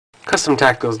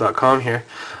CustomTacticals.com here.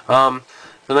 The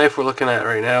knife we're looking at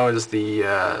right now is the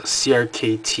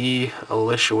CRKT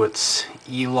Elishewitz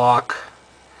E-Lock.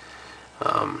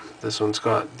 This one's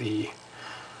got the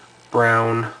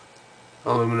brown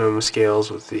aluminum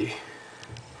scales with the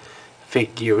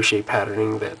fake guilloche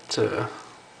patterning that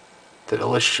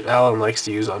Alan likes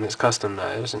to use on his custom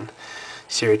knives, and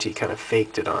CRT kind of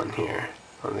faked it on here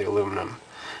on the aluminum.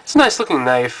 It's a nice looking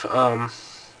knife.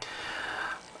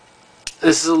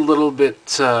 This is a little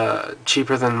bit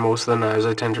cheaper than most of the knives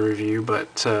I tend to review,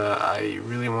 but I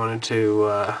really wanted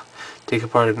to take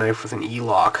apart a knife with an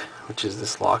E-lock, which is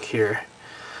this lock here.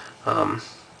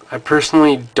 I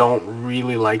personally don't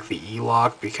really like the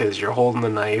E-lock because you're holding the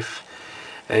knife,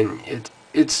 and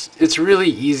it's really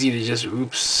easy to just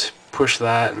push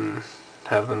that and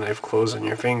have the knife close on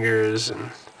your fingers,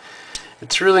 and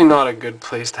it's really not a good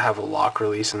place to have a lock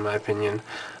release, in my opinion.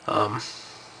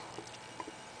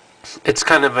 It's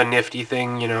kind of a nifty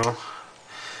thing, you know,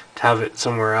 to have it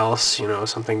somewhere else, you know,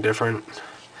 something different.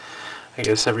 I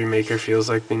guess every maker feels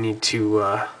like they need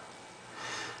to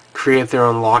create their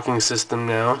own locking system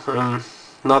now.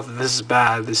 Not that this is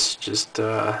bad, this just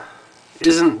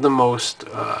isn't the most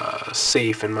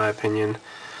safe, in my opinion,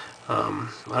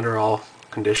 under all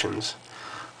conditions.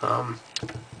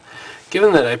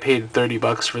 Given that I paid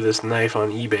 $30 for this knife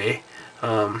on eBay,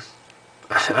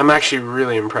 I'm actually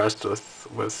really impressed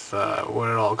with what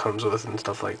it all comes with and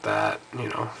stuff like that. You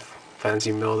know,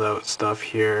 fancy milled out stuff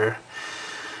here,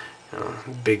 you know,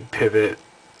 big pivot,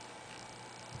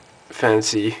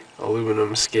 fancy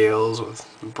aluminum scales with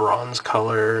bronze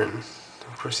color, and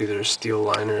of course these are steel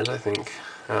liners, I think,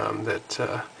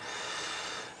 that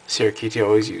CRKT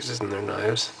always uses in their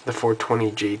knives. The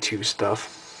 420 J2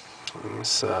 stuff. And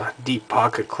this deep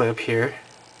pocket clip here.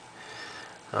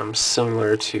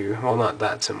 Similar to, well, not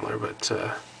that similar, but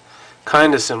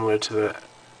kind of similar to the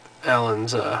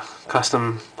Alan's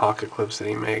custom pocket clips that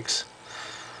he makes.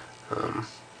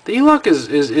 The E-lock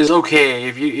is okay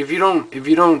if you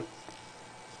don't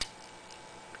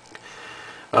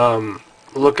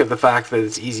look at the fact that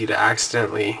it's easy to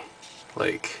accidentally,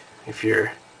 like if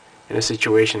you're in a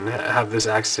situation, have this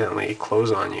accidentally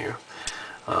close on you,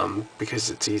 because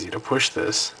it's easy to push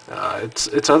this.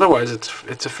 Otherwise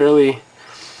it's a fairly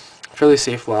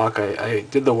safe lock. I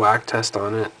did the whack test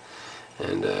on it,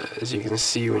 and as you can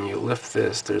see, when you lift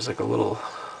this, there's like a little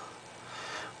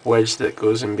wedge that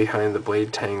goes in behind the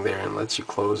blade tang there and lets you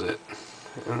close it,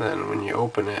 and then when you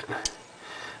open it,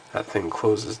 that thing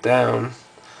closes down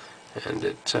and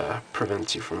it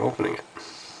prevents you from opening it.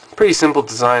 Pretty simple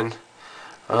design.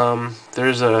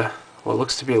 There's what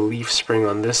looks to be a leaf spring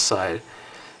on this side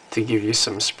to give you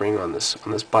some spring on this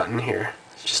button here.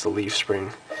 It's just a leaf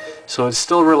spring. So it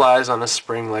still relies on a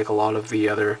spring like a lot of the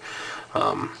other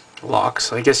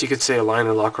locks. I guess you could say a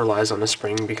liner lock relies on a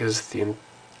spring because the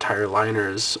entire liner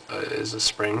is a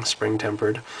spring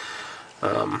tempered.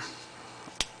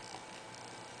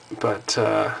 But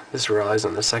this relies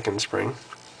on the second spring.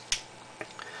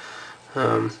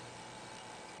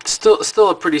 Still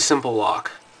a pretty simple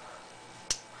lock.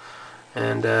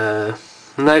 And the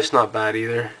knife's not bad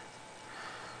either.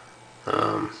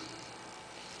 I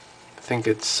think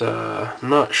it's, I'm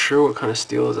not sure what kind of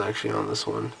steel is actually on this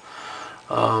one.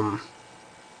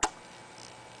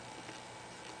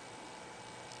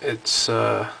 It's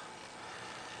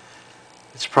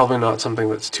probably not something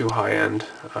that's too high-end.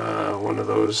 One of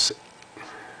those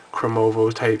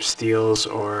Chromovo type steels,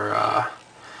 or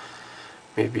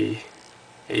maybe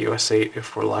AUS 8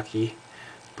 if we're lucky,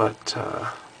 but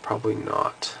probably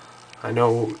not. I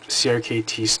know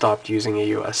CRKT stopped using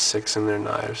AUS 6 in their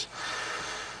knives.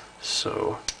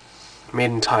 So,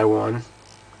 made in Taiwan.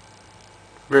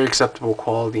 Very acceptable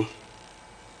quality.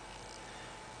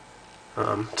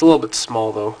 It's a little bit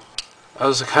small though. I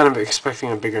was kind of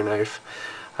expecting a bigger knife.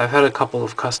 I've had a couple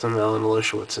of custom Alan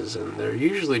Elishewitzes, and they're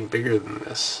usually bigger than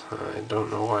this. I don't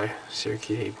know why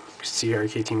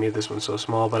CRKT made this one so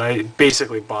small, but I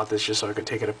basically bought this just so I could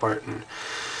take it apart and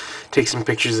take some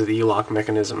pictures of the E-lock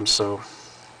mechanism, so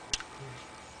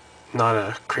not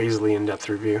a crazily in-depth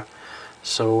review.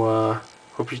 So,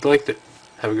 hope you liked it.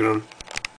 Have a good one.